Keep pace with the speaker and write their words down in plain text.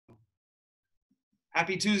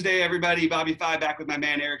Happy Tuesday, everybody. BobbyFi back with my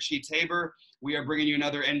man Eric Sheets-Haber. We are bringing you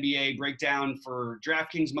another NBA breakdown for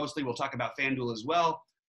DraftKings. Mostly, we'll talk about FanDuel as well.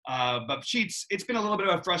 But Sheets, it's been a little bit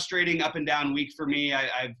of a frustrating up and down week for me.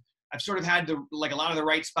 I've sort of had a lot of the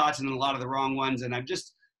right spots and then a lot of the wrong ones, and I'm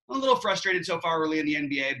just a little frustrated so far early in the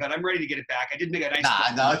NBA. But I'm ready to get it back. I did make a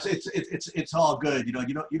nice. No, it's all good.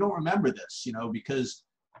 You don't remember this, because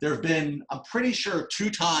there have been, I'm pretty sure, 2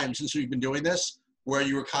 times since we've been doing this where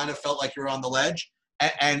you were kind of felt like you were on the ledge.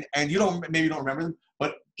 And you don't remember them,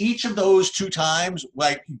 but each of those 2 times,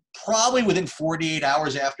 like probably within 48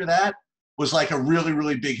 hours after that, was like a really,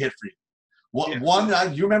 really big hit for you.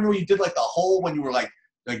 You remember when you did like the whole, when you were like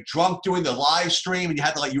drunk doing the live stream and you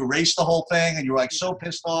had to you erased the whole thing and you were like so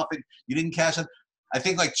pissed off and you didn't cash it. I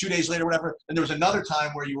think like 2 days later, whatever. And there was another time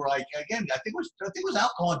where you were like, again, I think it was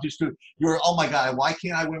alcohol induced too. You were, oh my God, why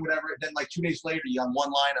can't I win, whatever. And then like 2 days later, you on one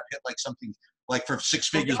lineup hit like something like for 6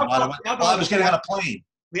 figures while I was getting on a plane.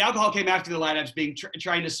 The alcohol came after the lineups being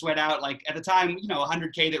trying to sweat out, like at the time,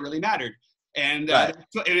 100K that really mattered. And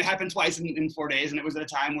it happened twice in 4 days, and it was at a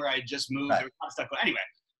time where I just moved. Right. There was a lot of stuff. Anyway,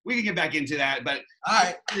 we can get back into that. But all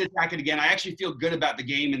right, to attack it again. I actually feel good about the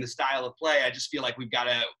game and the style of play. I just feel like we've got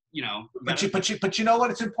to, But you know what?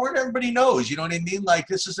 It's important everybody knows. You know what I mean? Like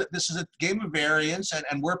this is a game of variance,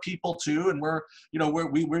 and we're people too, and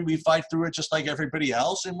we fight through it just like everybody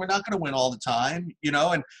else, and we're not going to win all the time,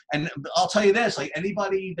 And I'll tell you this: like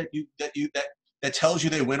anybody that tells you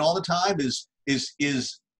they win all the time is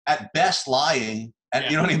at best lying, and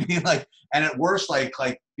you know what I mean? Like, and at worst like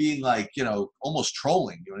being almost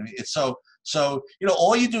trolling. You know what I mean? It's so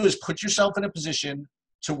all you do is put yourself in a position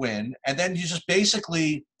to win, and then you just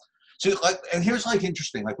basically. So, and here's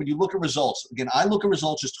interesting. Like when you look at results, again, I look at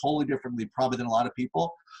results just totally differently, probably than a lot of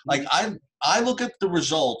people. Like I look at the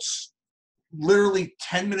results literally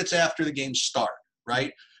 10 minutes after the game start,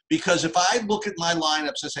 right? Because if I look at my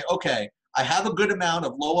lineups and say, okay, I have a good amount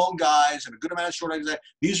of low-owned guys and a good amount of short-owned guys.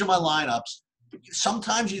 These are my lineups.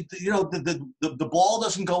 Sometimes the ball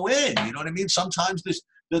doesn't go in. You know what I mean? Sometimes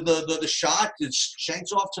the shot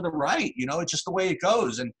shanks off to the right. It's just the way it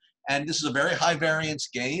goes. And this is a very high variance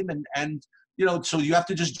game, and so you have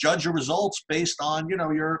to just judge your results based on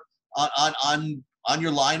your on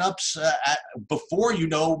your lineups before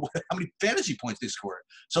how many fantasy points they scored.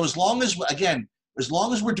 So as long as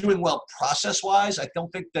we're doing well process wise, I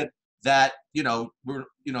don't think that we're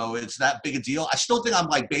it's that big a deal. I still think I'm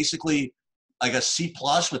basically like a C+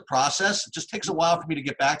 with process. It just takes a while for me to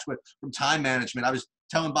get back to it from time management. I was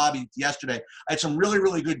telling Bobby yesterday, I had some really,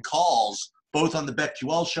 really good calls both on the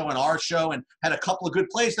BetQL show and our show, and had a couple of good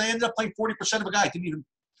plays. They ended up playing 40% of a guy didn't even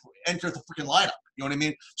enter the freaking lineup. You know what I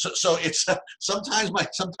mean? So it's sometimes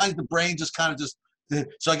the brain just kind of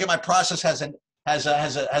so I get my process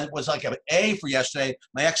was like an A for yesterday.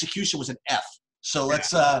 My execution was an F. So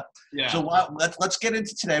let's get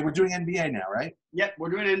into today. We're doing NBA now, right? Yep, we're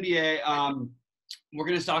doing NBA. We're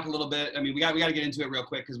gonna talk a little bit. I mean, we got to get into it real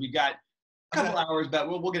quick because we've got a couple hours, but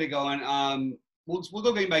we'll get it going. We'll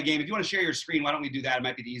go game by game. If you want to share your screen, why don't we do that? It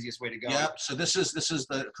might be the easiest way to go. Yep. So this is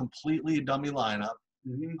the completely dummy lineup,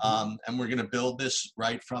 and we're gonna build this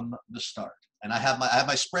right from the start. And I have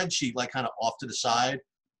my spreadsheet kind of off to the side,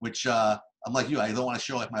 which I'm like you. I don't want to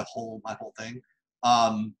show my whole thing.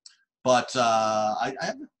 But I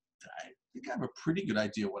think I have a pretty good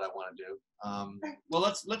idea what I want to do. Well,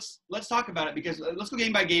 let's talk about it because let's go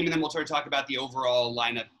game by game, and then we'll sort of talk about the overall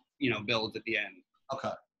lineup, builds at the end.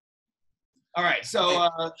 Okay. All right, so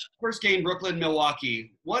first game, Brooklyn,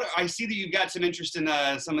 Milwaukee. I see that you've got some interest in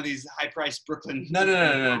some of these high-priced Brooklyn.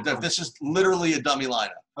 No. This is literally a dummy lineup.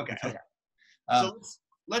 Okay. So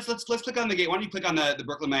let's click on the game. Why don't you click on the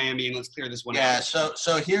Brooklyn, Miami, and let's clear this one out. Yeah.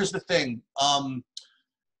 So here's the thing.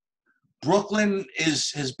 Brooklyn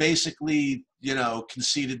has basically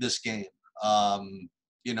conceded this game.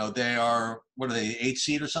 They are, what are they, 8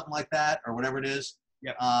 seed or something like that, or whatever it is.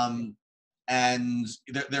 Yep. And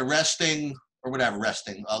they're resting or whatever,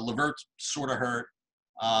 Levert's sort of hurt.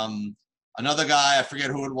 Another guy, I forget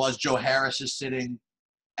who it was, Joe Harris is sitting,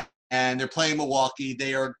 and they're playing Milwaukee.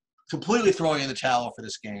 They are completely throwing in the towel for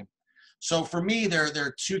this game. So for me, there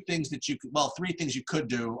are 3 things you could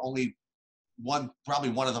do. Only probably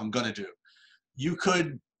one of them I'm going to do. You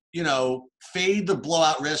could, fade the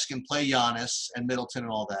blowout risk and play Giannis and Middleton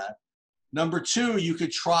and all that. Number 2, you could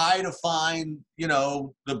try to find,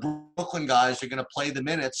 the Brooklyn guys who are going to play the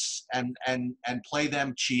minutes and play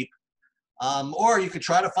them cheap. Or you could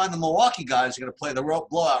try to find the Milwaukee guys who are going to play the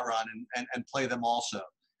blowout run and play them also.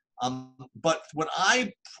 But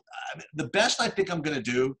the best I think I'm going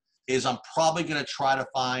to do is I'm probably going to try to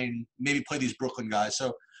play these Brooklyn guys.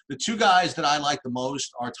 So the two guys that I like the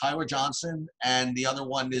most are Tyler Johnson, and the other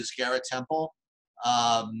one is Garrett Temple.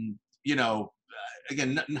 You know,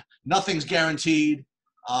 again, nothing's guaranteed.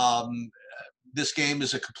 This game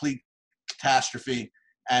is a complete catastrophe,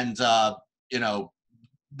 and you know,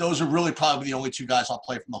 those are really probably the only two guys I'll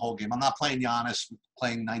play from the whole game. I'm not playing Giannis,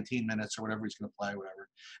 playing 19 minutes or whatever he's going to play, whatever.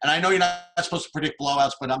 And I know you're not supposed to predict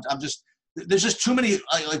blowouts, but I'm just there's just too many,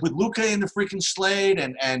 like with Luka in the freaking slate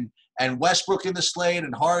and Westbrook in the slate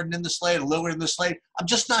and Harden in the slate and Lillard in the slate. I'm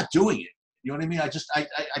just not doing it. You know what I mean? I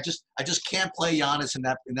just can't play Giannis in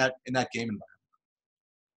that game environment.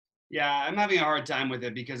 Yeah, I'm having a hard time with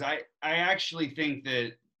it because I actually think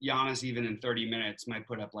that Giannis, even in 30 minutes, might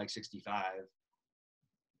put up like 65.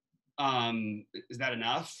 Is that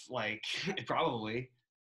enough? Like, probably.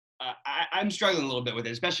 I'm struggling a little bit with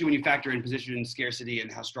it, especially when you factor in position scarcity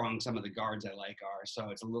and how strong some of the guards I like are. So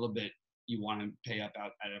it's a little bit you want to pay up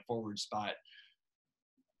out at a forward spot.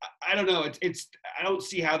 I don't know. It's I don't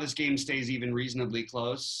see how this game stays even reasonably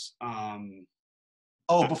close.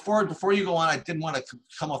 Before you go on, I didn't want to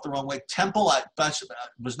come off the wrong way. Temple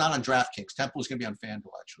was not on DraftKings. Temple was going to be on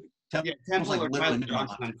FanDuel, actually. Temple or Tyler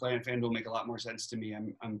Johnson on FanDuel make a lot more sense to me.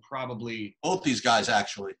 I'm probably both these guys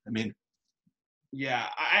actually. I mean, yeah,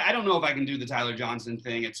 I don't know if I can do the Tyler Johnson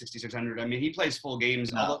thing at 6,600. I mean, he plays full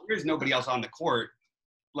games. Although there's nobody else on the court,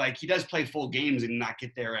 like he does play full games and not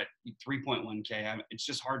get there at 3.1K. It's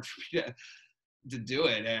just hard for me to do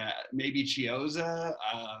it. Maybe Chiozza.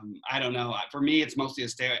 I don't know. For me, it's mostly a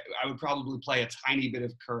stay. I would probably play a tiny bit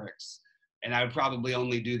of Kurix, and I would probably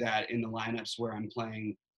only do that in the lineups where I'm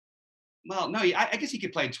playing. Well, no, I guess he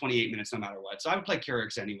could play 28 minutes no matter what. So I would play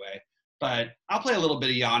Kurix anyway. But I'll play a little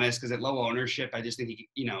bit of Giannis because at low ownership, I just think he,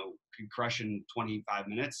 could crush in 25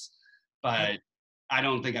 minutes. But I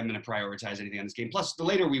don't think I'm going to prioritize anything on this game. Plus, the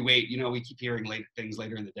later we wait, we keep hearing things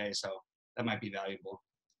later in the day, so that might be valuable.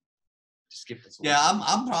 Just skip this. Yeah,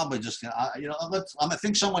 I'm probably just I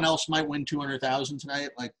think someone else might win 200,000 tonight,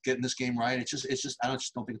 like getting this game right. It's just I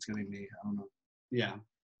just don't think it's going to be me. I don't know.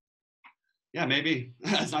 Yeah, maybe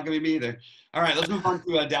it's not going to be me either. All right, let's move on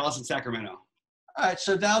to Dallas and Sacramento. All right,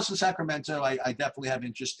 so Dallas and Sacramento, I definitely have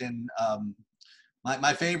interest in.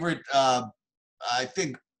 My favorite, I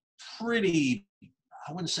think, I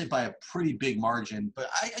wouldn't say by a pretty big margin, but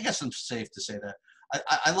I guess I'm safe to say that.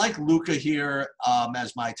 I like Luka here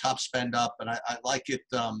as my top spend up, and I like it.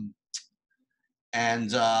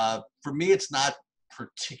 And for me, it's not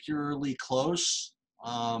particularly close,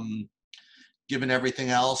 given everything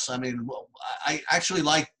else. I mean, I actually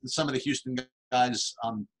like some of the Houston guys.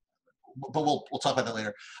 But we'll talk about that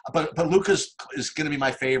later. But Luka's is going to be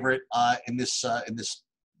my favorite in this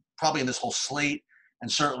probably in this whole slate,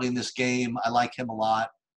 and certainly in this game. I like him a lot.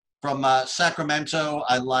 From Sacramento,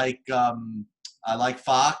 I like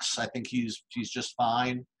Fox. I think he's just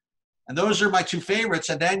fine. And those are my two favorites.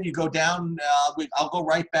 And then you go down. I'll go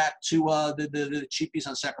right back to the cheapies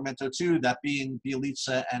on Sacramento too. That being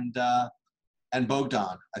Bjelica and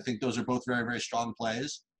Bogdan. I think those are both very, very strong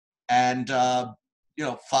plays. And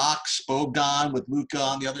Fox, Bogdan with Luka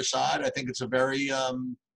on the other side. I think it's a very,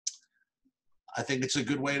 I think it's a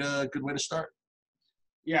good way to start.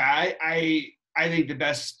 Yeah, I think the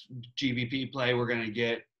best GVP play we're going to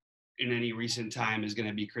get in any recent time is going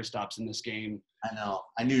to be Kristaps in this game. I know.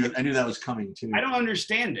 I knew that was coming too. I don't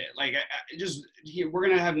understand it. Like, we're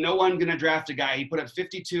going to have no one going to draft a guy. He put up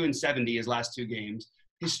 52 and 70 his last two games.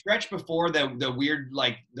 His stretch before the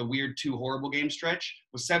weird two horrible game stretch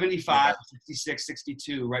was 75, 66,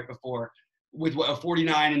 62 right before, with a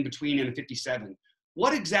 49 in between and a 57.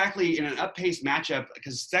 What exactly in an up-paced matchup,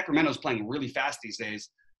 because Sacramento's playing really fast these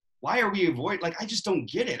days, why are we I just don't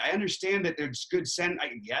get it. I understand that there's good I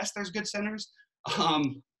guess there's good centers. I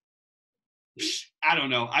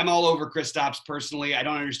don't know. I'm all over Kristaps personally. I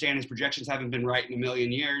don't understand his projections haven't been right in a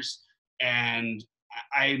million years. And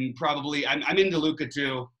I'm into Luka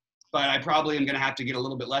too, but I probably am going to have to get a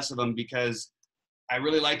little bit less of him because I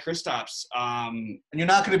really like Kristaps. And you're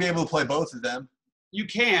not going to be able to play both of them. You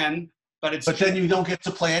can, but then you don't get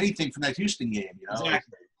to play anything from that Houston game.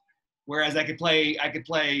 Exactly. Whereas I could play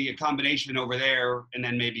a combination over there and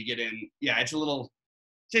then maybe get in. Yeah, it's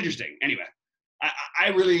interesting. Anyway,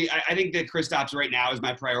 I think that Kristaps right now is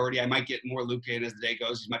my priority. I might get more Luka in as the day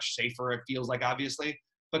goes. He's much safer, it feels like, obviously.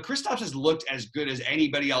 But Kristaps has looked as good as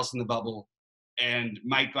anybody else in the bubble and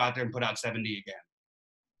might go out there and put out 70 again.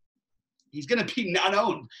 He's going to be not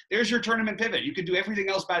owned. There's your tournament pivot. You could do everything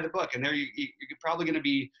else by the book, and there you're probably going to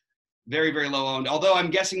be very, very low owned. Although I'm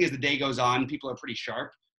guessing as the day goes on, people are pretty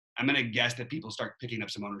sharp. I'm going to guess that people start picking up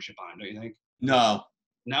some ownership on him, don't you think? No.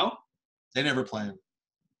 No? They never play him.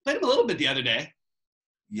 Played him a little bit the other day.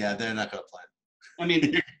 Yeah, they're not going to play him. I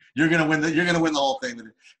mean, you're gonna win the whole thing with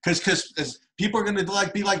it. Because people are gonna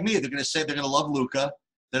be like me. They're gonna say they're gonna love Luka.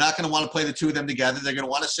 They're not gonna want to play the two of them together. They're gonna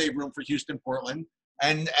want to save room for Houston, Portland,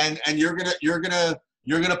 and you're gonna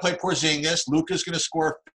play Porzingis. Luka's gonna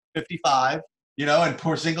score 55, and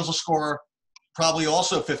Porzingis will score probably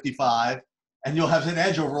also 55, and you'll have an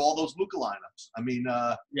edge over all those Luka lineups. I mean,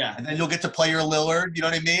 yeah. And then you'll get to play your Lillard. You know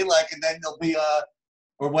what I mean? Like, and then there'll be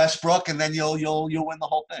or Westbrook, and then you'll win the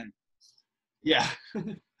whole thing. Yeah.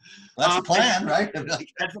 That's the plan, right?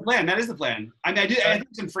 That's the plan. That is the plan. I mean, I think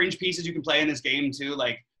some fringe pieces you can play in this game too.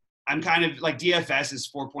 Like, I'm kind of like DFS is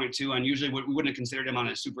 4.2, and usually we wouldn't have considered him on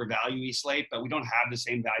a super value-y slate, but we don't have the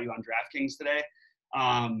same value on DraftKings today.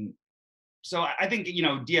 So I think,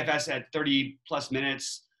 DFS at 30 plus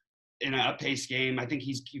minutes in an up-paced game, I think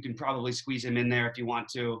you can probably squeeze him in there if you want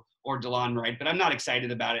to, or DeLon Wright, but I'm not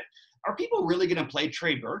excited about it. Are people really going to play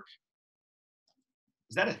Trey Burke?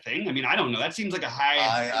 Is that a thing? I mean, I don't know. That seems like a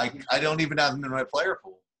high. I don't even have him in my player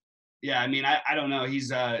pool. Yeah, I mean, I don't know. He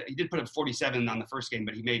did put up 47 on the first game,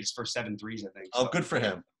 but he made his first 7 threes, I think. Oh, good for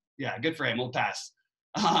him. Yeah, good for him. We'll pass.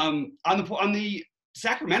 On the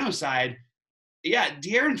Sacramento side, yeah,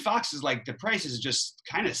 De'Aaron Fox is like, the price is just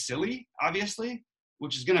kind of silly, obviously,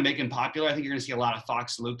 which is going to make him popular. I think you're going to see a lot of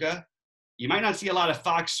Fox Luka. You might not see a lot of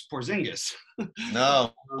Fox Porzingis.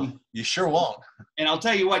 No, you sure won't. And I'll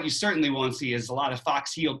tell you what, you certainly won't see is a lot of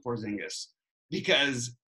Fox Healed Porzingis,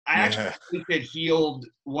 because I actually think that Healed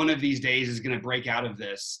one of these days is going to break out of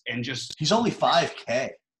this and just. He's only 5K.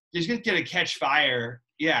 He's going to catch fire.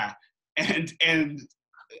 Yeah. And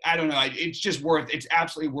I don't know. It's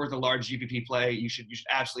absolutely worth a large GPP play. You should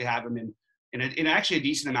absolutely have him in actually a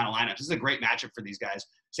decent amount of lineups. This is a great matchup for these guys.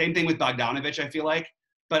 Same thing with Bogdanovich, I feel like.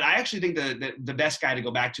 But I actually think the best guy to go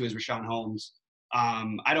back to is Rashawn Holmes.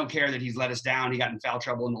 I don't care that he's let us down. He got in foul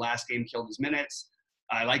trouble in the last game, killed his minutes.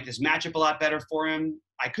 I like this matchup a lot better for him.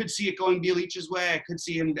 I could see it going Bjelic's way. I could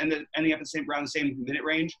see him ending up around the same minute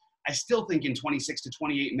range. I still think in 26 to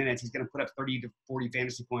 28 minutes, he's going to put up 30 to 40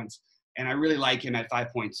 fantasy points. And I really like him at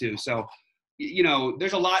 5.2. So,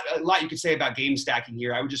 there's a lot you could say about game stacking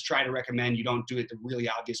here. I would just try to recommend you don't do it the really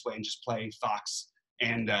obvious way and just play Fox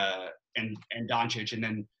and Doncic, and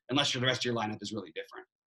then unless the rest of your lineup is really different.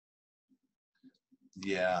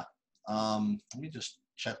 Yeah. Let me just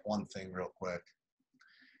check one thing real quick.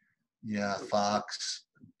 Yeah, Fox.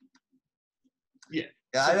 Yeah.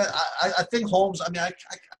 Yeah, I think Holmes. I mean,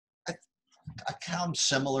 I count him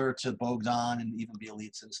similar to Bogdan and even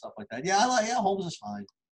Bjelica and stuff like that. Yeah, Holmes is fine.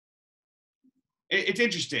 It's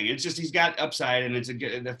interesting. It's just he's got upside, and it's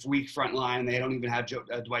a weak front line. They don't even have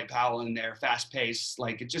Dwight Powell in there, fast pace.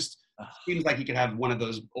 Like, it just seems like he could have one of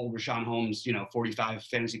those old Rashawn Holmes, 45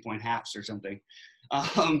 fantasy point halves or something.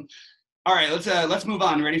 All right, let's move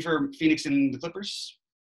on. Ready for Phoenix and the Clippers?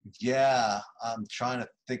 Yeah, I'm trying to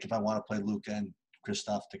think if I want to play Luka and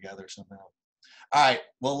Kristaps together somehow. All right,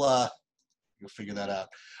 well, you'll figure that out.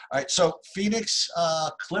 All right, so Phoenix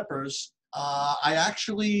Clippers. I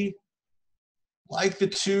actually like the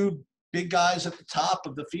two big guys at the top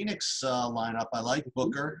of the Phoenix lineup. I like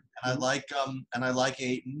Booker and I like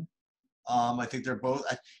Ayton. I think they're both.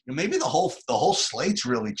 Maybe the whole slate's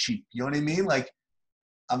really cheap. You know what I mean? Like,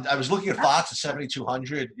 I was looking at Fox at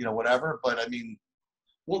 7,200. Whatever. But I mean,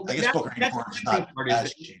 well, I guess Booker is not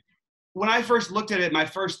as cheap. When I first looked at it, my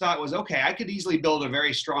first thought was, okay, I could easily build a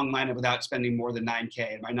very strong lineup without spending more than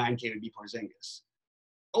 9K, and my 9K would be Porzingis.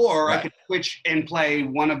 Or right. I could switch and play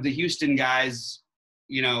one of the Houston guys,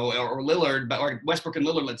 or Lillard, or Westbrook and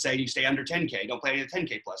Lillard, let's say, you stay under 10K. Don't play any of the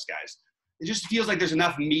 10K plus guys. It just feels like there's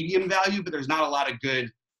enough medium value, but there's not a lot of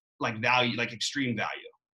good, value, extreme value.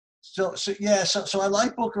 So I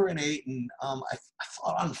like Booker and Ayton. I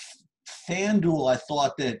thought on FanDuel, I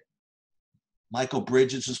thought that Michael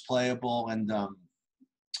Bridges was playable, and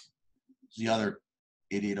the other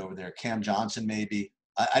idiot over there, Cam Johnson, maybe.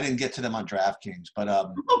 I didn't get to them on DraftKings, but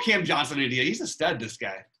Cam Johnson, idiot. He's a stud, this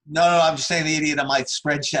guy. No, I'm just saying the idiot on my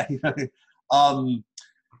spreadsheet.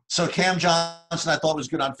 So Cam Johnson, I thought was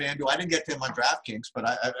good on FanDuel. I didn't get to him on DraftKings, but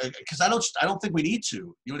because I don't think we need to.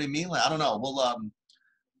 You know what I mean? I don't know.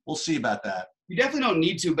 We'll see about that. You definitely don't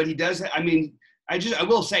need to, but he does. I mean, I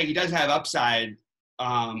will say he does have upside,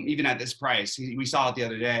 even at this price. We saw it the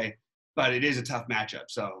other day, but it is a tough matchup,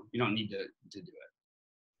 so you don't need to do it.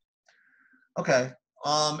 Okay.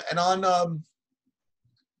 And on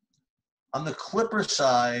the Clipper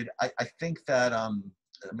side, I think that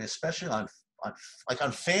especially on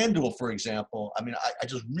FanDuel, for example, I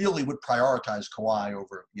just really would prioritize Kawhi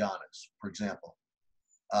over Giannis, for example,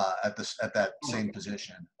 at that same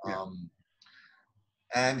position. Yeah.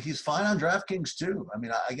 And he's fine on DraftKings too. I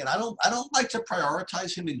mean, I don't like to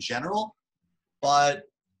prioritize him in general, but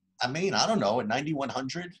I mean, I don't know, at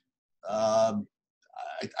 9,100, I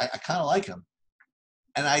kind of like him.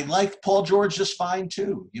 And I like Paul George just fine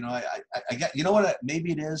too. You know, I get, you know what,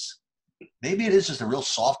 maybe it is just a real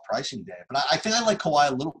soft pricing day. But I think I like Kawhi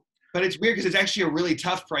a little. But it's weird because it's actually a really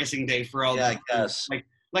tough pricing day for all. Yeah, I guess.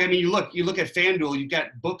 Like I mean, you look at FanDuel. You've got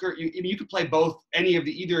Booker. You could play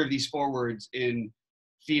either of these forwards in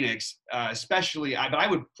Phoenix, especially. But I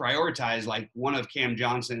would prioritize like one of Cam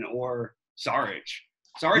Johnson or Saric.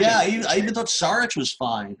 Yeah, I even thought Saric was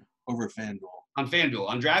fine over FanDuel. On FanDuel,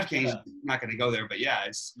 on DraftKings, I'm not going to go there. But yeah,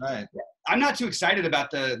 it's right. I'm not too excited about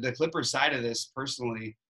the Clippers side of this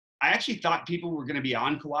personally. I actually thought people were going to be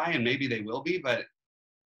on Kawhi, and maybe they will be, but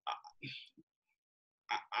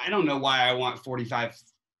I don't know why I want 45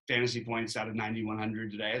 fantasy points out of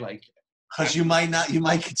 9,100 today. Like, because you might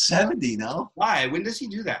get 70. No. Why? When does he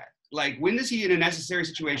do that? Like, when does he, in a necessary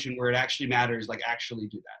situation where it actually matters, like actually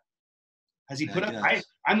do that? Has he put up?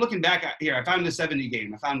 I'm looking back here. I found the 70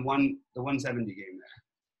 game. I found the 170 game there,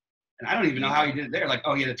 and I don't even know how he did it there. Like,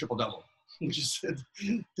 oh, he had a triple double, which is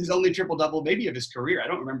his only triple double maybe of his career. I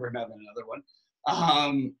don't remember him having another one.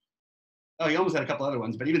 Oh, he almost had a couple other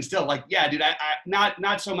ones, but even still, like, yeah, dude, I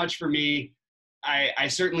not so much for me. I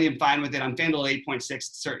certainly am fine with it. On FanDuel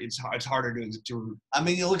 8.6, it's harder to. I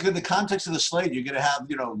mean, you look at the context of the slate. You're going to have,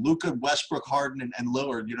 Luka, Westbrook, Harden, and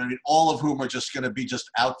Lillard. You know what I mean? All of whom are just going to be just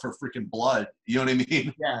out for freaking blood. You know what I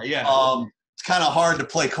mean? Yeah. It's kind of hard to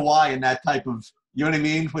play Kawhi in that type of. You know what I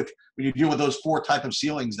mean? When you deal with those 4 type of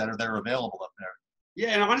ceilings that are available up there.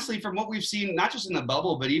 Yeah, and honestly, from what we've seen, not just in the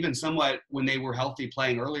bubble, but even somewhat when they were healthy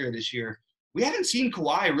playing earlier this year, we haven't seen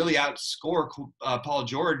Kawhi really outscore Paul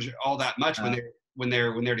George all that much when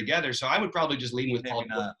they're together. So I would probably just lean with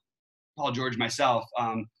Paul George myself.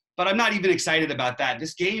 But I'm not even excited about that.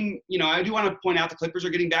 This game, I do want to point out the Clippers are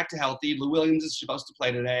getting back to healthy. Lou Williams is supposed to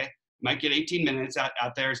play today. Might get 18 minutes out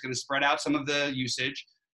there. It's going to spread out some of the usage.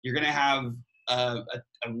 You're going to have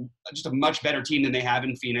just a much better team than they have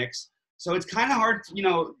in Phoenix. So it's kind of hard.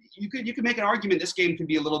 You could make an argument this game could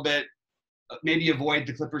be a little bit. Maybe avoid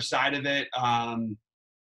the Clippers side of it. I'm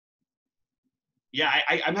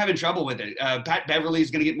having trouble with it. Pat Beverly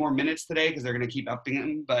is going to get more minutes today because they're going to keep upping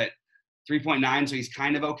him, but 3.9, so he's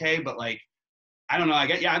kind of okay. But I don't know.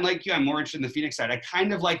 I'm like you. I'm more interested in the Phoenix side. I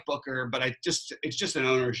kind of like Booker, but it's just an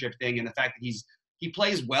ownership thing, and the fact that he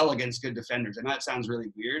plays well against good defenders. I know that sounds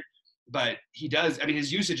really weird, but he does. I mean,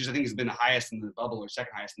 his usage I think has been the highest in the bubble or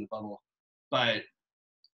second highest in the bubble, but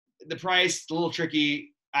the price a little tricky.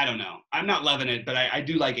 I don't know. I'm not loving it, but I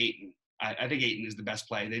do like Ayton. I think Ayton is the best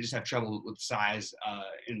play. They just have trouble with size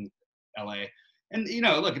in LA. And,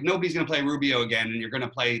 look, if nobody's going to play Rubio again and you're going to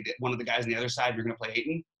play one of the guys on the other side, you're going to play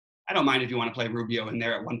Ayton. I don't mind if you want to play Rubio in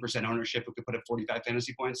there at 1% ownership who could put up 45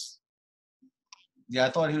 fantasy points. Yeah, I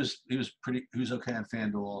thought he was okay on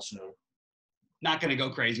FanDuel also. Not going to go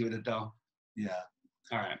crazy with it, though. Yeah.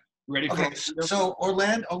 All right. Ready for okay, so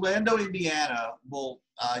Orlando, Indiana.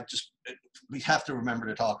 We have to remember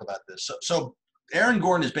to talk about this. So Aaron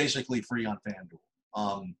Gordon is basically free on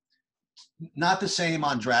FanDuel. Not the same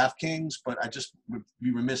on DraftKings, but I just would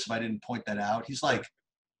be remiss if I didn't point that out. It's like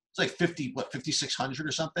 5,600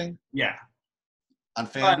 or something. Yeah. On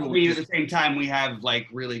FanDuel. At the same time, we have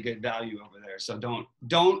really good value over there. So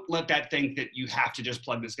don't let that think that you have to just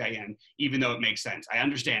plug this guy in, even though it makes sense. I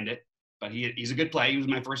understand it. But he's a good play. He was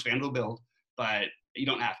my first FanDuel build, but you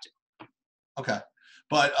don't have to. Okay.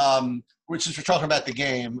 But since we're talking about the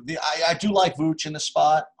game, I do like Vooch in the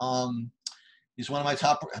spot. He's one of my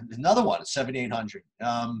top. Another one at 7,800.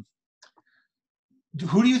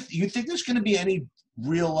 Who do you think there's going to be any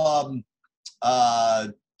real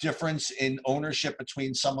difference in ownership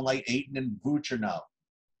between someone like Ayton and Vooch or no?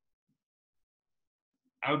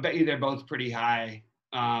 I would bet you they're both pretty high.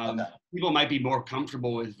 Okay. People might be more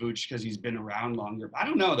comfortable with Vooch because he's been around longer. I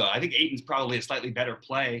don't know, though. I think Ayton's probably a slightly better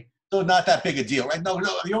play. So not that big a deal, right? No.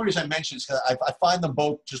 The only reason I mentioned is because I find them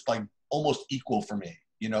both just almost equal for me.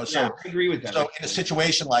 So yeah, I agree with that. So in a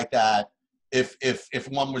situation like that, if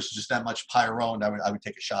one was just that much higher owned, I would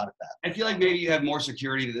take a shot at that. I feel like maybe you have more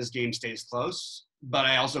security that this game stays close, but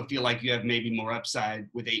I also feel like you have maybe more upside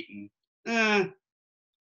with Ayton.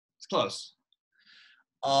 It's close.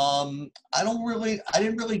 I didn't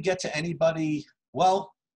really get to anybody.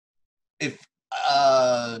 Well, if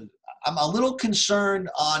I'm a little concerned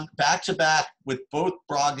on back-to-back with both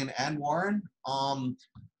Brogdon and Warren.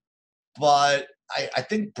 But I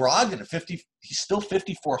think Brogdon at 50, he's still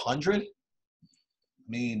 5,400. I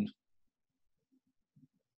mean,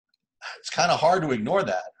 it's kind of hard to ignore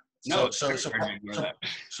that. No, so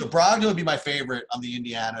Brogdon would be my favorite on the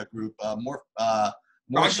Indiana group. More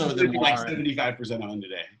so than Warren. Like 75% on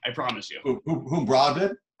today. I promise you. Who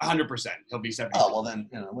Brogdon? 100%. He'll be 70. Oh, well then,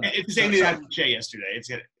 whatever. It's the same thing that happened with Shea yesterday.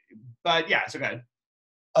 But yeah, so go ahead.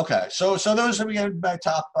 Okay, so those are my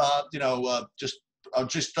top,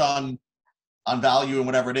 just on value and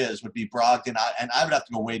whatever it is would be Brogdon, and I would have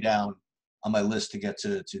to go way down on my list to get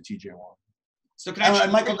to TJ Warren. So can I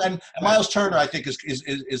and Michael and Miles Turner, I think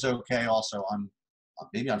is okay also on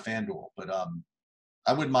maybe on FanDuel, but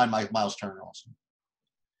I wouldn't mind Miles Turner also.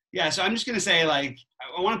 Yeah, so I'm just going to say, like,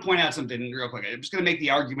 I want to point out something real quick. I'm just going to make the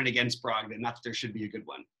argument against Brogdon, not that there should be a good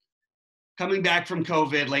one. Coming back from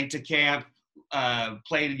COVID, late to camp,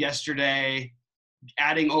 played yesterday,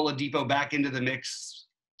 adding Oladipo back into the mix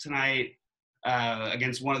tonight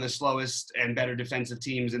against one of the slowest and better defensive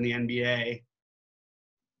teams in the NBA.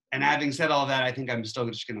 And having said all that, I think I'm still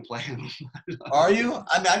just going to play him. Are you?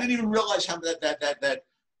 I mean, I didn't even realize how that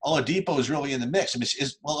Oladipo is really in the mix. I mean,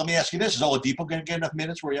 let me ask you this: is Oladipo going to get enough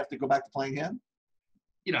minutes where you have to go back to playing him?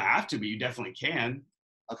 You don't have to, but you definitely can.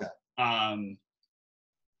 Okay.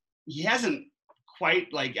 He hasn't quite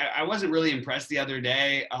I wasn't really impressed the other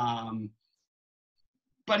day,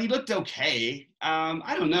 but he looked okay.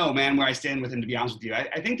 I don't know, man, where I stand with him, to be honest with you.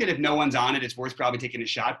 I think that if no one's on it, it's worth probably taking a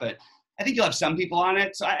shot, but I think you'll have some people on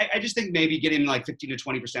it. So I just think maybe get him 15 to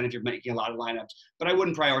 20% if you're making a lot of lineups, but I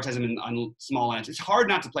wouldn't prioritize him on small lineups. It's hard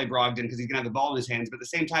not to play Brogdon because he's going to have the ball in his hands, but at the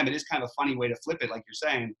same time, it is kind of a funny way to flip it, like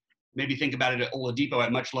you're saying. Maybe think about it at Oladipo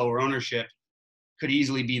at much lower ownership, could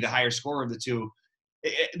easily be the higher scorer of the two.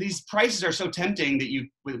 These prices are so tempting that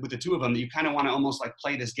with the two of them, that you kind of want to almost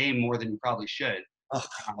play this game more than you probably should. Oh,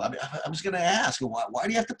 I was going to ask, why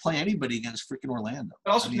do you have to play anybody against freaking Orlando?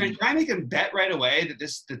 But also, can I make a bet right away that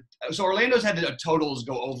so Orlando's had the totals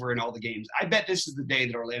go over in all the games. I bet this is the day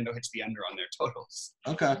that Orlando hits the under on their totals.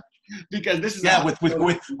 Okay. Because this is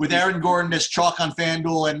with Aaron Gordon as chalk on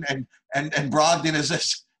FanDuel and Brogdon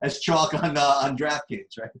as chalk on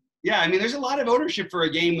DraftKings, right? Yeah, I mean, there's a lot of ownership for a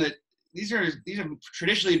game that these have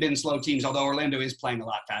traditionally been slow teams, although Orlando is playing a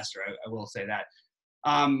lot faster. I will say that.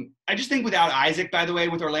 I just think without Isaac, by the way,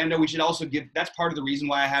 with Orlando, we should also that's part of the reason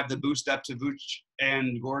why I have the boost up to Vooch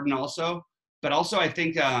and Gordon also. But also I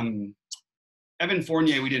think Evan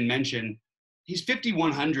Fournier, we didn't mention, he's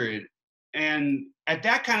 5,100. And at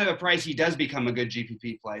that kind of a price, he does become a good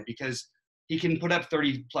GPP play because he can put up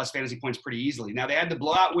 30-plus fantasy points pretty easily. Now, they had the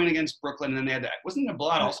blowout win against Brooklyn, and then they had wasn't the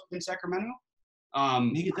blowout also in Sacramento?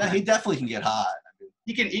 He definitely can get hot.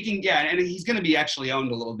 He can, yeah, and he's going to be actually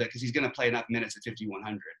owned a little bit because he's going to play enough minutes at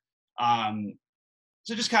 5,100.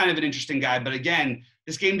 So just kind of an interesting guy. But again,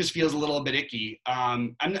 this game just feels a little bit icky.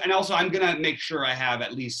 And also, I'm going to make sure I have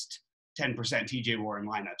at least 10% TJ Warren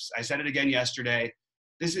lineups. I said it again yesterday.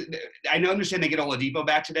 I understand they get Oladipo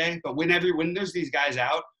back today, but when there's these guys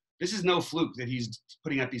out, this is no fluke that he's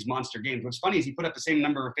putting up these monster games. What's funny is he put up the same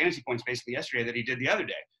number of fantasy points basically yesterday that he did the other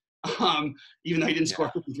day, even though he didn't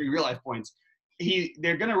score 53 real life points.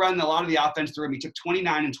 They're going to run a lot of the offense through him. He took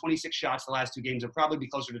 29 and 26 shots the last two games. He'll probably be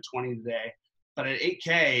closer to 20 today. But at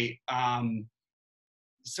 8K,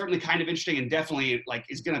 certainly kind of interesting and definitely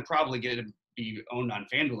is going to probably be owned on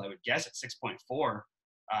FanDuel, I would guess, at 6.4.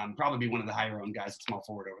 Probably be one of the higher owned guys at small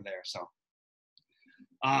forward over there. So,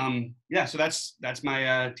 so that's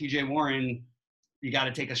my TJ Warren. You got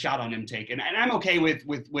to take a shot on him take. And I'm okay with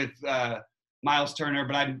Miles Turner,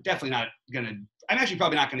 but I'm definitely not going to. I'm actually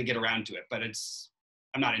probably not going to get around to it, but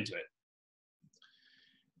I'm not into it.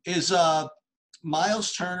 Is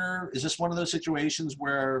Miles Turner, is this one of those situations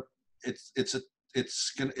where it's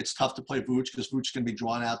tough to play Vooch because Vooch can be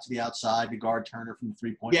drawn out to the outside to guard Turner from the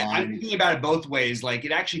 3-point line? I'm thinking about it both ways.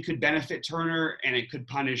 It actually could benefit Turner and it could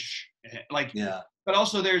punish but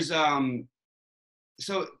also there's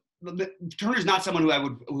Turner's not someone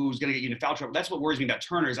who's going to get you into foul trouble. That's what worries me about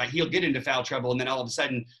Turner is he'll get into foul trouble and then all of a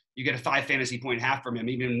sudden you get a 5 fantasy point half from him.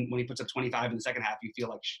 Even when he puts up 25 in the second half, you feel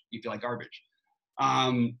like garbage.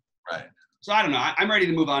 Right. So I don't know. I'm ready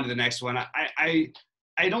to move on to the next one.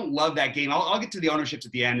 I don't love that game. I'll get to the ownerships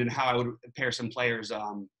at the end and how I would pair some players.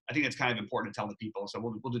 I think it's kind of important to tell the people. So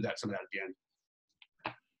we'll do some of that at the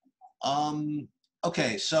end.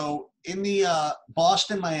 Okay. So in the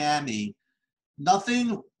Boston, Miami,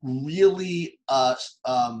 nothing really off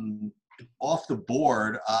the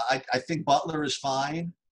board. I think Butler is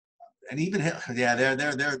fine, and even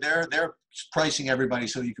they're pricing everybody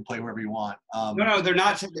so you can play whoever you want. No, they're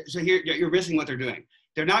not. So here you're missing what they're doing.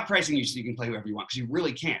 They're not pricing you so you can play whoever you want because you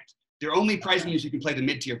really can't. They're only pricing you so you can play the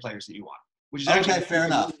mid-tier players that you want, which is actually fair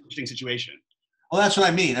enough. An interesting situation. Well, that's what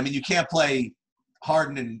I mean. I mean, you can't play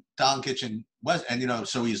Harden and Doncic and West, and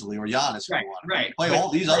so easily, or Giannis if you want. Right. Play all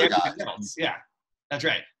these other guys. Else. Yeah, that's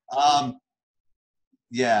right.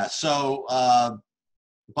 So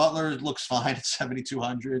Butler looks fine at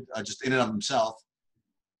 7,200, just in and of himself.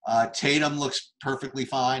 Tatum looks perfectly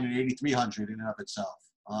fine at 8,300 in and of itself.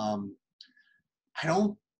 I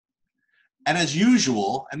don't, and as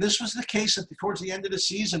usual, and this was the case towards the end of the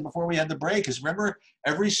season before we had the break, is remember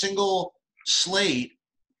every single slate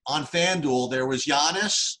on FanDuel, there was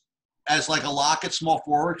Giannis as like a lock at small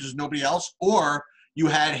forward because there's nobody else, or you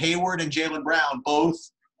had Hayward and Jaylen Brown both,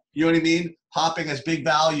 you know what I mean, popping as big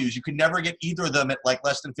values. You could never get either of them at like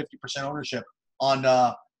less than 50% ownership on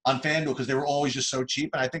FanDuel because they were always just so cheap.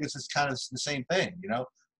 And I think it's just kind of the same thing, you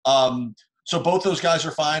know. So both those guys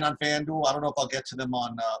are fine on FanDuel. I don't know if I'll get to them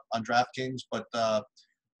on DraftKings, but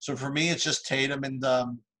so for me, it's just Tatum and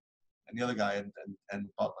the other guy and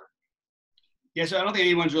Butler. Yeah, so I don't think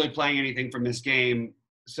anyone's really playing anything from this game.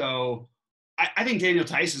 So I think Daniel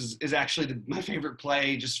Tice is actually my favorite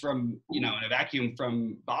play just from, in a vacuum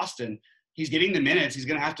from Boston. He's getting the minutes. He's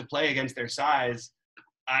going to have to play against their size.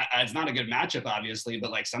 It's not a good matchup, obviously, but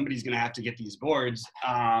like somebody's going to have to get these boards.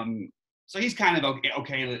 So he's kind of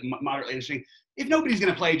okay, moderately interesting. If nobody's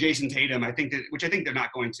going to play Jason Tatum, which I think they're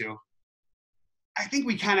not going to, I think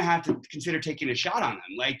we kind of have to consider taking a shot on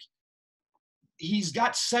him. Like, he's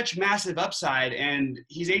got such massive upside, and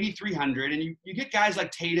he's 8,300, and you get guys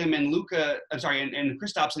like Tatum and and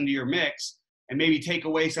Kristaps into your mix, and maybe take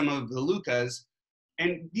away some of the Lukas.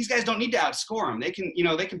 And these guys don't need to outscore him.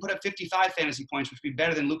 They can put up 55 fantasy points, which would be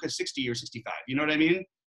better than Luka's 60 or 65. You know what I mean?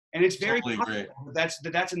 And it's very totally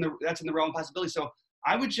possible that's in the realm of possibility. So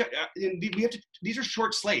I would these are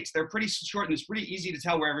short slates. They're pretty short, and it's pretty easy to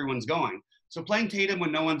tell where everyone's going. So playing Tatum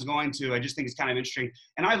when no one's going to, I just think is kind of interesting.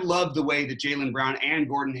 And I love the way that Jaylen Brown and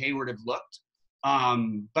Gordon Hayward have looked.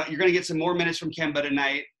 But you're going to get some more minutes from Kemba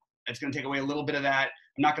tonight. It's going to take away a little bit of that.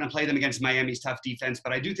 I'm not going to play them against Miami's tough defense,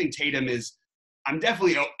 but I do think I'm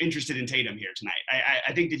definitely interested in Tatum here tonight.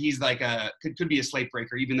 I think that he's like could be a slate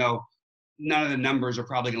breaker, even though none of the numbers are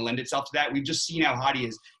probably going to lend itself to that. We've just seen how hot he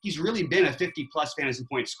is. He's really been a 50-plus fantasy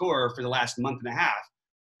point scorer for the last month and a half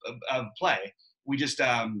of play. We just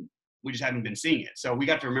haven't been seeing it. So we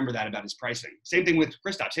got to remember that about his pricing. Same thing with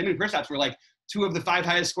Kristaps. Him and Kristaps were like two of the 5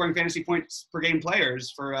 highest scoring fantasy points per game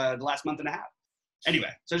players for the last month and a half. Anyway,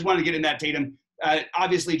 so I just wanted to get in that Tatum.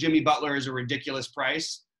 Obviously, Jimmy Butler is a ridiculous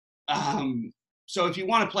price. So if you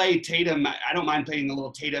want to play Tatum, I don't mind playing a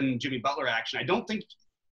little Tatum Jimmy Butler action. I don't think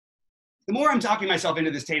the more I'm talking myself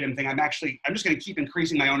into this Tatum thing, I'm just going to keep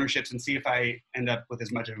increasing my ownerships and see if I end up with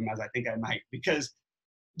as much of him as I think I might, because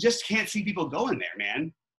just can't see people going there,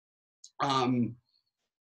 man.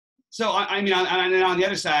 So I mean, on the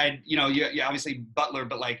other side, you obviously Butler,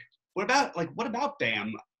 but what about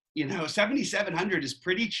Bam? 7,700 is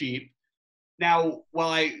pretty cheap. Now,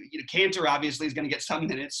 while Cantor obviously is going to get some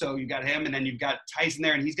minutes, so you've got him, and then you've got Tyson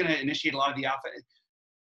there, and he's going to initiate a lot of the offense.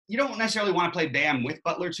 You don't necessarily want to play Bam with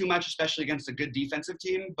Butler too much, especially against a good defensive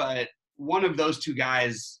team, but one of those two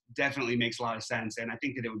guys definitely makes a lot of sense, and I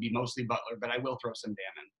think that it would be mostly Butler, but I will throw some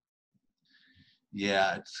Bam in.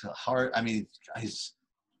 Yeah, it's hard. I mean, I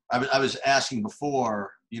was asking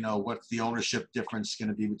before, what's the ownership difference going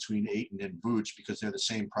to be between Ayton and Vooch, because they're the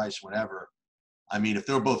same price whenever. I mean, if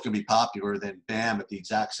they're both going to be popular, then Bam at the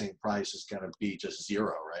exact same price is going to be just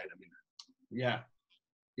zero, right? I mean, yeah.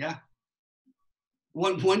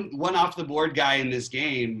 One off the board guy in this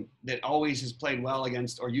game that always has played well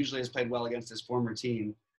against, or usually has played well against his former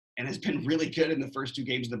team, and has been really good in the first 2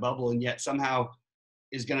 games of the bubble, and yet somehow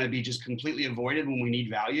is going to be just completely avoided when we need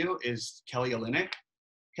value, is Kelly Olynyk.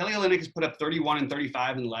 Kelly Olynyk has put up 31 and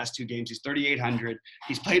 35 in the last 2 games. He's 3,800.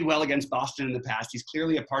 He's played well against Boston in the past. He's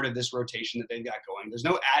clearly a part of this rotation that they've got going. There's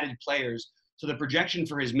no added players, so the projection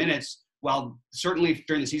for his minutes, while certainly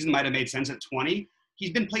during the season might have made sense at 20,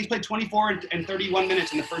 he's played 24 and 31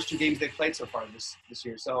 minutes in the first 2 games they've played so far this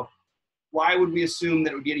year. So why would we assume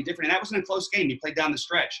that it would be any different? And that wasn't a close game. He played down the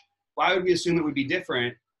stretch. Why would we assume it would be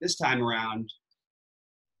different this time around?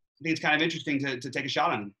 I think it's kind of interesting to take a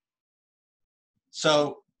shot on him.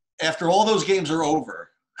 So after all those games are over,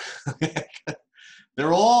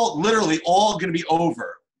 they're literally all going to be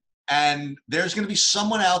over. And there's going to be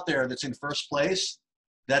someone out there that's in first place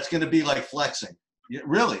that's going to be like flexing.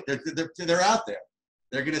 Really, they're out there.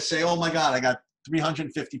 They're going to say, oh my God, I got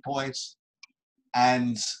 350 points.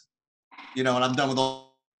 And, and I'm done with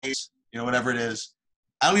all, whatever it is.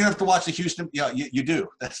 I don't even have to watch the Houston. Yeah, you do.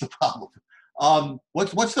 That's the problem.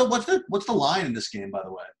 What's the line in this game, by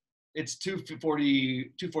the way? It's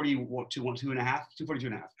 240,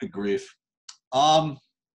 242.5. Good grief.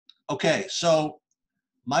 Okay, so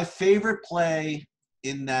my favorite play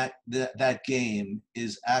in that game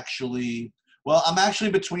is actually, I'm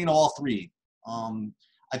actually between all 3.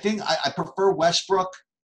 I think I prefer Westbrook,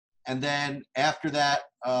 and then after that,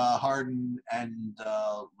 Harden and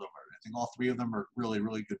Lillard. think all three of them are really,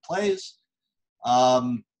 really good plays.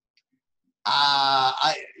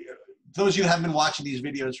 Those of you who haven't been watching these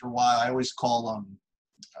videos for a while, I always call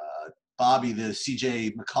Bobby the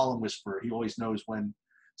CJ McCollum whisperer. He always knows when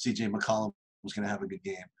CJ McCollum was going to have a good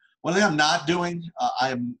game. One thing I'm not doing,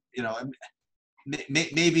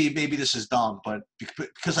 maybe this is dumb, but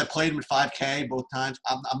because I played him at 5K both times,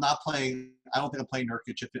 I'm not playing. I don't think I'm playing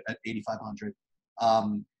Nurkic at 8,500.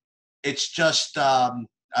 It's just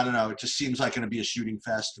I don't know. It just seems like going to be a shooting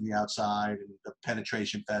fest from the outside and the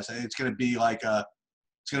penetration fest. It's going to be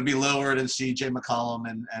it's going to be Lillard and C.J. McCollum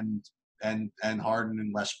and Harden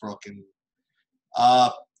and Westbrook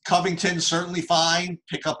and Covington certainly fine.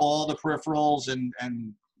 Pick up all the peripherals and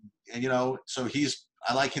so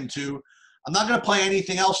I like him too. I'm not going to play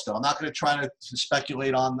anything else though. I'm not going to try to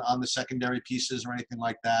speculate on the secondary pieces or anything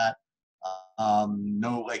like that.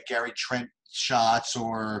 No Gary Trent shots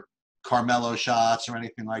or Carmelo shots or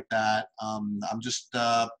anything like that. I'm just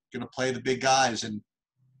going to play the big guys, and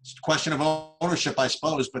it's a question of ownership, I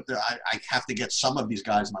suppose, but I have to get some of these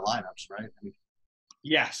guys in my lineups, right?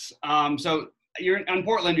 Yes. So you're on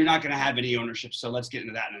Portland, you're not going to have any ownership, so let's get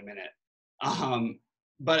into that in a minute.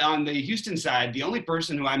 But on the Houston side, the only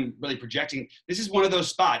person who I'm really projecting, this is one of those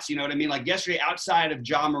spots, you know what I mean? Like yesterday, outside of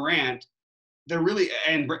Ja Morant,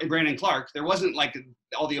 and Brandon Clark, there wasn't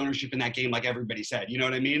all the ownership in that game like everybody said. You know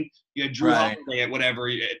what I mean? You had Drew Holiday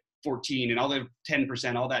at 14 and all the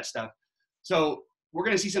 10%, all that stuff. So we're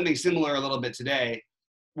going to see something similar a little bit today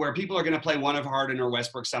where people are going to play one of Harden or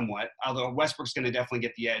Westbrook somewhat, although Westbrook's going to definitely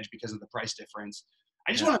get the edge because of the price difference.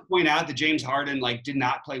 I just want to point out that James Harden did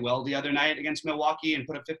not play well the other night against Milwaukee and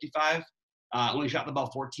put up 55. Only shot the ball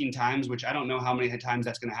 14 times, which I don't know how many times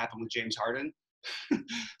that's going to happen with James Harden.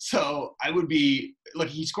 So I would be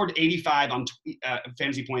he scored 85 on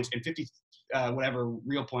fantasy points and 50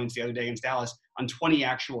 real points the other day against Dallas on 20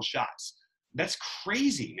 actual shots. That's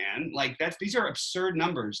crazy, man. These are absurd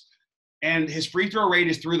numbers. And his free throw rate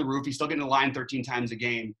is through the roof. He's still getting the line 13 times a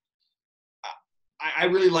game. I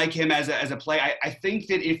really like him as a play. I think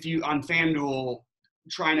that if you on FanDuel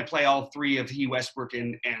trying to play all three of Westbrook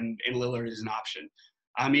and Lillard is an option.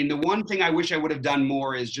 I mean, the one thing I wish I would have done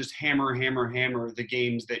more is just hammer the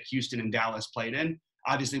games that Houston and Dallas played in.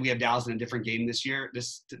 Obviously, we have Dallas in a different game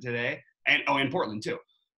today, and Portland too.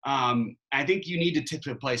 I think you need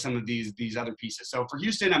to play some of these other pieces. So for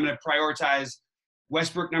Houston, I'm going to prioritize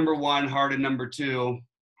Westbrook number 1, Harden number 2.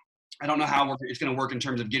 I don't know how it's going to work in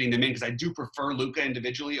terms of getting them in because I do prefer Luka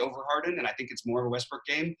individually over Harden, and I think it's more of a Westbrook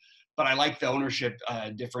game. But I like the ownership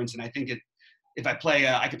difference, and I think if I play,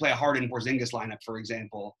 I could play a Harden Porzingis lineup, for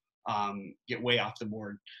example, get way off the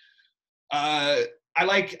board. I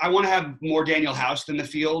want to have more Daniel House than the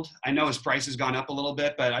field. I know his price has gone up a little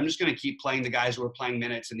bit, but I'm just going to keep playing the guys who are playing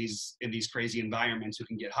minutes in these crazy environments who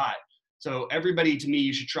can get hot. So everybody, to me,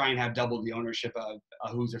 you should try and have double the ownership of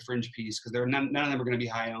who's a fringe piece because none of them are going to be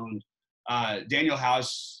high owned. Daniel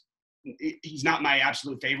House, he's not my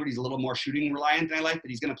absolute favorite. He's a little more shooting reliant than I like, but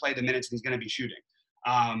he's going to play the minutes and he's going to be shooting.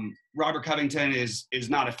 Robert Covington is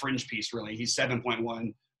not a fringe piece, really. He's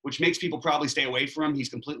 7.1, which makes people probably stay away from him. He's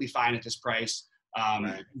completely fine at this price.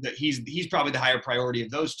 Right. He's probably the higher priority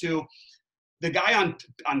of those two. The guy on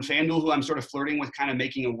FanDuel who I'm sort of flirting with kind of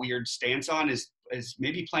making a weird stance on is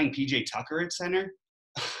maybe playing PJ Tucker at center.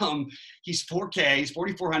 He's 4K. He's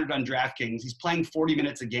 4,400 on DraftKings. He's playing 40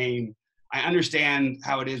 minutes a game. I understand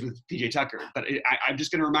how it is with PJ Tucker, but I'm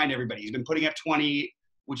just going to remind everybody, he's been putting up 20,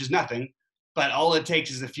 which is nothing. But all it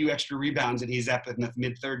takes is a few extra rebounds, and he's up in the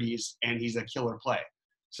mid-30s, and he's a killer play.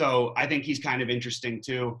 So I think he's kind of interesting,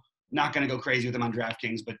 too. Not going to go crazy with him on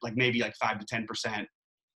DraftKings, but maybe 5 to 10%.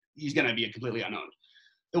 He's going to be completely unowned.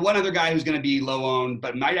 The one other guy who's going to be low-owned,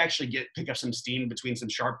 but might actually pick up some steam between some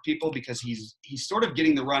sharp people because he's sort of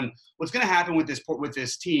getting the run. What's going to happen with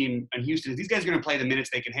this team in Houston is these guys are going to play the minutes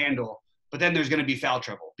they can handle, but then there's going to be foul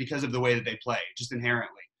trouble because of the way that they play, just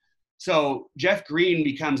inherently. So Jeff Green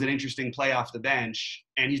becomes an interesting play off the bench,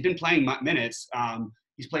 and he's been playing minutes.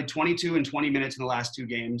 He's played 22 and 20 minutes in the last 2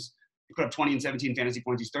 games. He put up 20 and 17 fantasy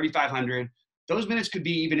points. He's 3,500. Those minutes could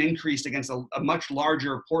be even increased against a much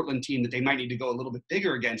larger Portland team that they might need to go a little bit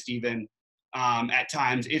bigger against even at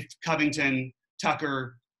times. If Covington,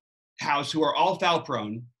 Tucker, House, who are all foul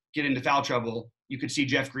prone, get into foul trouble, you could see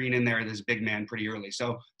Jeff Green in there as big man pretty early.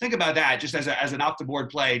 So think about that just as an off-the-board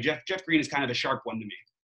play. Jeff Green is kind of a sharp one to me.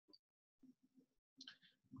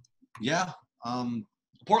 Yeah.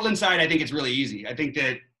 Portland side, I think it's really easy. I think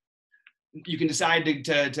that you can decide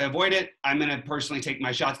to avoid it. I'm going to personally take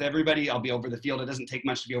my shots to everybody. I'll be over the field. It doesn't take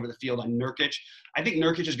much to be over the field on Nurkic. I think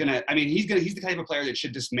Nurkic is going to – I mean, he's the type of player that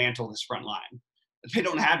should dismantle this front line. They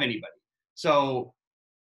don't have anybody. So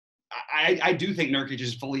I do think Nurkic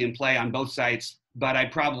is fully in play on both sites, but I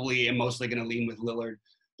probably am mostly going to lean with Lillard.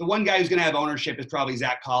 The one guy who's going to have ownership is probably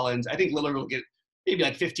Zach Collins. I think Lillard will get maybe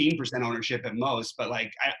like 15% ownership at most, but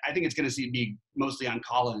like I think it's going to be mostly on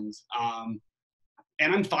Collins.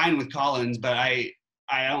 And I'm fine with Collins, but I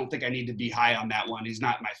don't think I need to be high on that one. He's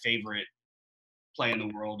not my favorite play in the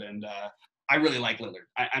world, and I really like Lillard.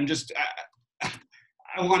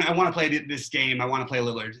 I want to play this game. I want to play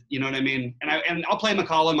Lillard. You know what I mean? And I'll play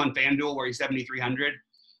McCollum on FanDuel where he's 7,300.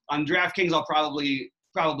 On DraftKings, I'll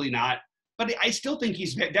probably not. But I still think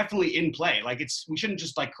he's definitely in play. Like we shouldn't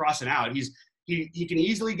just like cross him out. He can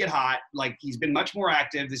easily get hot. Like he's been much more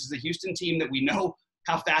active. This is a Houston team that we know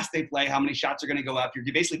how fast they play, how many shots are going to go up. You're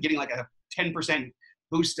basically getting like a 10%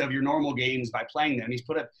 boost of your normal gains by playing them.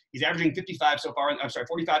 He's averaging 45 so far.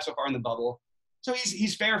 45 so far in the bubble. So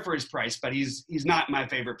he's fair for his price, but he's not my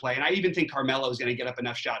favorite play. And I even think Carmelo is going to get up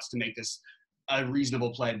enough shots to make this a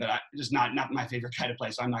reasonable play, but just not my favorite kind of play.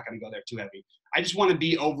 So I'm not going to go there too heavy. I just want to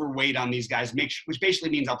be overweight on these guys, which basically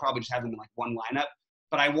means I'll probably just have them in like one lineup.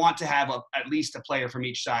 But I want to have at least a player from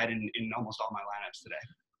each side in almost all my lineups today.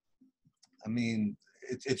 I mean,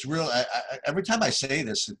 it's real. Every time I say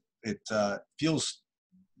this, it feels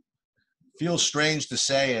strange to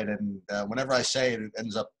say it, and whenever I say it, it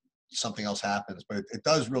ends up something else happens. But it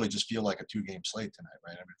does really just feel like a two-game slate tonight,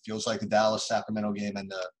 right? I mean, it feels like the Dallas-Sacramento game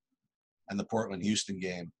and the Portland-Houston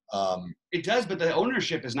game. It does, but the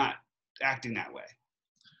ownership is not acting that way.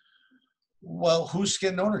 Well, who's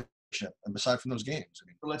getting ownership? And aside from those games, I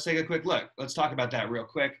mean, let's take a quick look. Let's talk about that real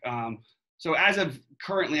quick. So as of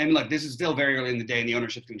currently, I mean, look, this is still very early in the day, and the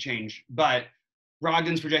ownership can change. But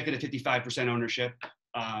Brogdon's projected at 55% ownership.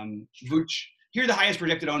 Vooch, here are the highest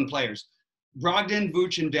projected owned players: Brogdon,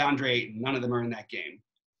 Vooch, and DeAndre Ayton. None of them are in that game.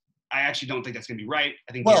 I actually don't think that's going to be right.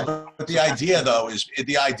 I think. Well, but the idea though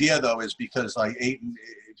is because like Ayton,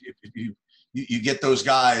 if you get those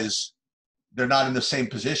guys, they're not in the same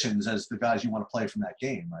positions as the guys you want to play from that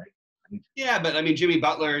game, right? Yeah, but I mean, Jimmy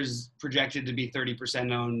Butler's projected to be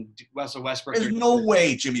 30% owned. Russell Westbrook. There's no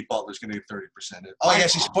way Jimmy Butler's going to get 30%. Oh, I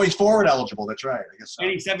guess he's forward eligible. That's right. I guess so.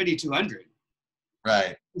 And he's 7,200.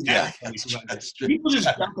 Right. Yeah. People just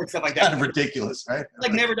jump at stuff like that. Kind of ridiculous, right?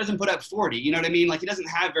 Like never doesn't put up 40. You know what I mean? Like he doesn't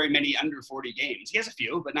have very many under 40 games. He has a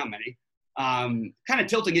few, but not many. Kind of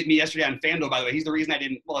tilting at me yesterday on FanDuel, by the way. He's the reason I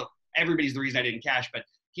didn't. Well, everybody's the reason I didn't cash, but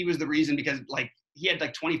he was the reason because like he had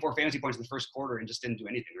like 24 fantasy points in the first quarter and just didn't do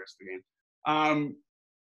anything the rest of the game.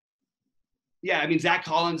 Yeah, I mean, Zach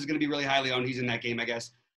Collins is going to be really highly owned. He's in that game, I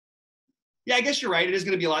guess. Yeah, I guess you're right. It is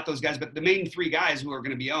going to be a lot of those guys, but the main three guys who are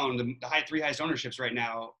going to be owned, the three highest ownerships right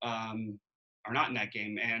now, are not in that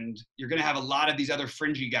game. And you're going to have a lot of these other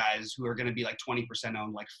fringy guys who are going to be like 20%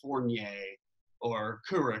 owned, like Fournier or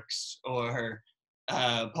Kurix or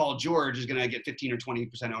Paul George is going to get 15 or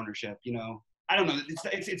 20% ownership. You know, I don't know.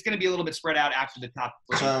 It's going to be a little bit spread out after the top.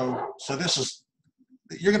 So this is,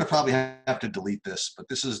 you're going to probably have to delete this, but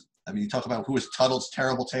this is, I mean, you talk about who is Tuttle's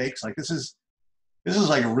terrible takes. Like this is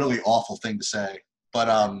like a really awful thing to say, but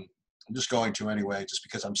I'm just going to anyway, just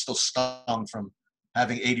because I'm still stung from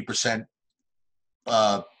having 80%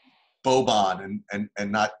 Boban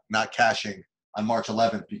and not cashing on March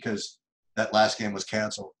 11th because that last game was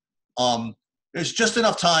canceled. There's just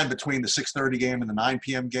enough time between the 6:30 game and the 9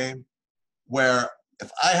 p.m. game where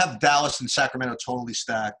if I have Dallas and Sacramento totally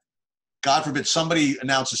stacked, God forbid somebody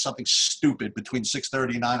announces something stupid between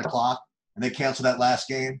 6:30 and 9 o'clock and they cancel that last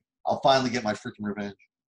game, I'll finally get my freaking revenge.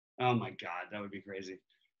 Oh, my God. That would be crazy.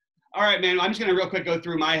 All right, man. I'm just going to real quick go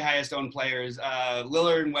through my highest owned players.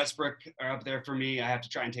 Lillard and Westbrook are up there for me. I have to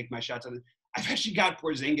try and take my shots on it. I've actually got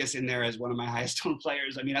Porzingis in there as one of my highest owned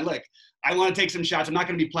players. I mean, I want to take some shots. I'm not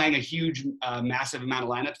going to be playing a huge, massive amount of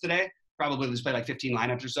lineups today. Probably just play like 15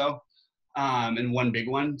 lineups or so and one big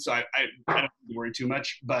one. So I don't worry too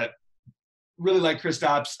much. But really like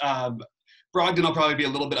Kristaps. Brogdon will probably be a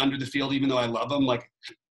little bit under the field, even though I love him. Like,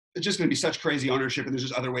 it's just going to be such crazy ownership, and there's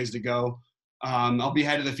just other ways to go. I'll be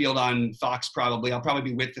head of the field on Fox probably. I'll probably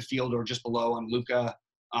be with the field or just below on Luka.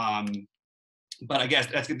 But I guess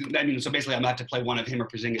so basically I'm going to have to play one of him or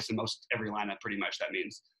Porzingis in most every lineup pretty much, that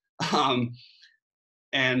means.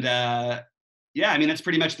 Yeah, I mean, that's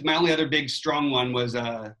pretty much my only other big strong one was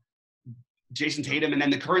Jason Tatum, and then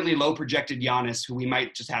the currently low projected Giannis, who we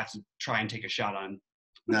might just have to try and take a shot on.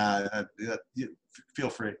 Nah, feel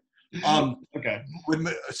free. Okay.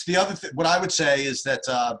 It's the other thing. What I would say is that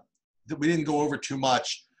we didn't go over too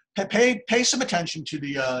much. Pay some attention to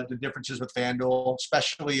the differences with FanDuel,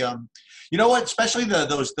 especially you know what? Especially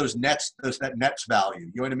those nets, that nets value.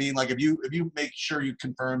 You know what I mean? Like if you make sure you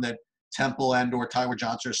confirm that Temple and or Tyler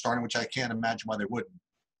Johnson are starting, which I can't imagine why they wouldn't.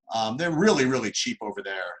 They're really, really cheap over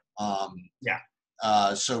there.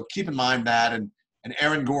 Yeah. So keep in mind that, and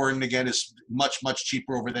Aaron Gordon again is much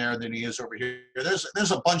cheaper over there than he is over here.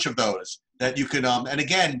 There's a bunch of those that you could and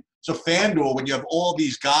again, so FanDuel, when you have all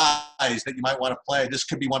these guys that you might want to play, this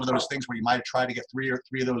could be one of those things where you might try to get three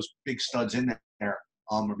of those big studs in there,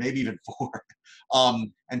 or maybe even 4,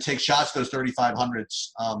 and take shots those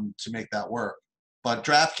 3,500s to make that work. But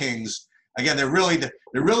DraftKings, again, they're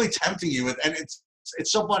really tempting you with, and it's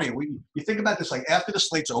so funny. You think about this, like after the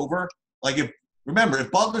slate's over, like if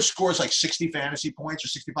Butler scores like 60 fantasy points or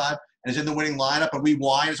 65 and is in the winning lineup and we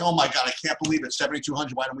whine, it's, oh my God, I can't believe it,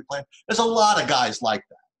 7,200, why don't we play him? There's a lot of guys like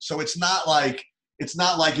that. So it's not like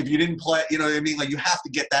if you didn't play, you know what I mean? Like you have to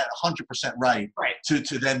get that 100% right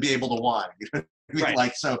to then be able to whine. You know what I mean? Right.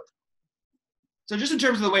 Like, so just in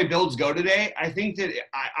terms of the way builds go today, I think that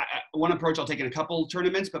one approach I'll take in a couple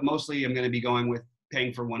tournaments, but mostly I'm going to be going with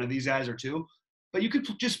paying for one of these guys or two. But you could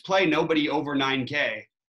just play nobody over 9K.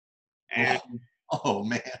 And oh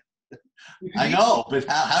man, I know, but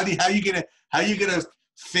how you gonna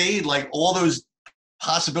fade like all those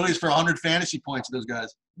possibilities for 100 fantasy points of those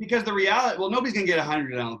guys? Because the reality, well, nobody's gonna get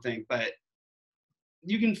 100, I don't think, but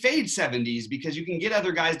you can fade 70s because you can get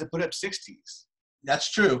other guys to put up 60s.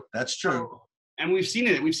 That's true. And we've seen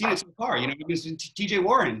it. We've seen it so far. You know, T.J.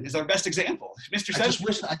 Warren is our best example. Mr.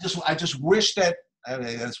 I just wish that. I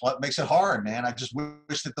mean, that's what makes it hard, man. I just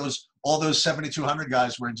wish that all those 7,200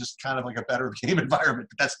 guys were in just kind of like a better game environment.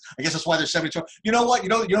 But I guess that's why they're 72. You know what? You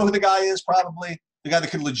know who the guy is? Probably the guy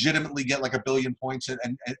that could legitimately get like 1 billion points at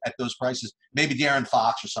those prices. Maybe De'Aaron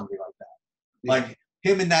Fox or somebody like that. Yeah. Like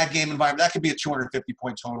him in that game environment, that could be a 250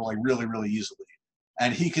 point total, like really, really easily.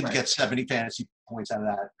 And he could get 70 fantasy points out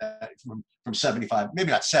of that from 75.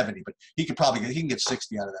 Maybe not 70, but he can get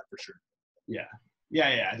 60 out of that for sure. Yeah.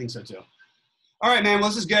 I think so too. All right, man. Well,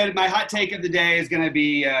 this is good. My hot take of the day is going to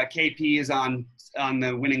be KP is on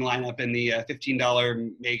the winning lineup in the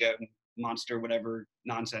 $15 mega monster, whatever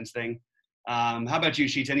nonsense thing. How about you,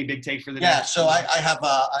 Sheets? Any big take for the day? Yeah. So I have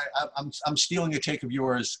I'm stealing a take of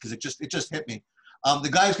yours because it just hit me. The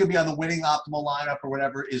guy who's going to be on the winning optimal lineup or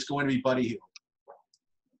whatever is going to be Buddy Hield.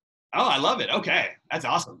 Oh, I love it. Okay, that's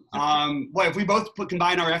awesome. Boy, if we both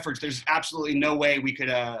combine our efforts, there's absolutely no way we could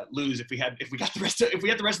lose if we had the rest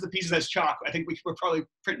of the pieces as chalk. I think we're probably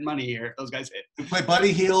printing money here if those guys hit. We play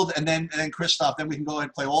Buddy Hield and then Kristoff. Then we can go ahead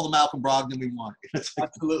and play all the Malcolm Brogdon we want.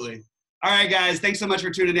 Absolutely. All right, guys. Thanks so much for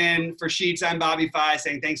tuning in. For Sheets, I'm BobbyFi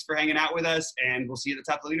saying thanks for hanging out with us, and we'll see you at the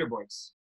top of the leaderboards.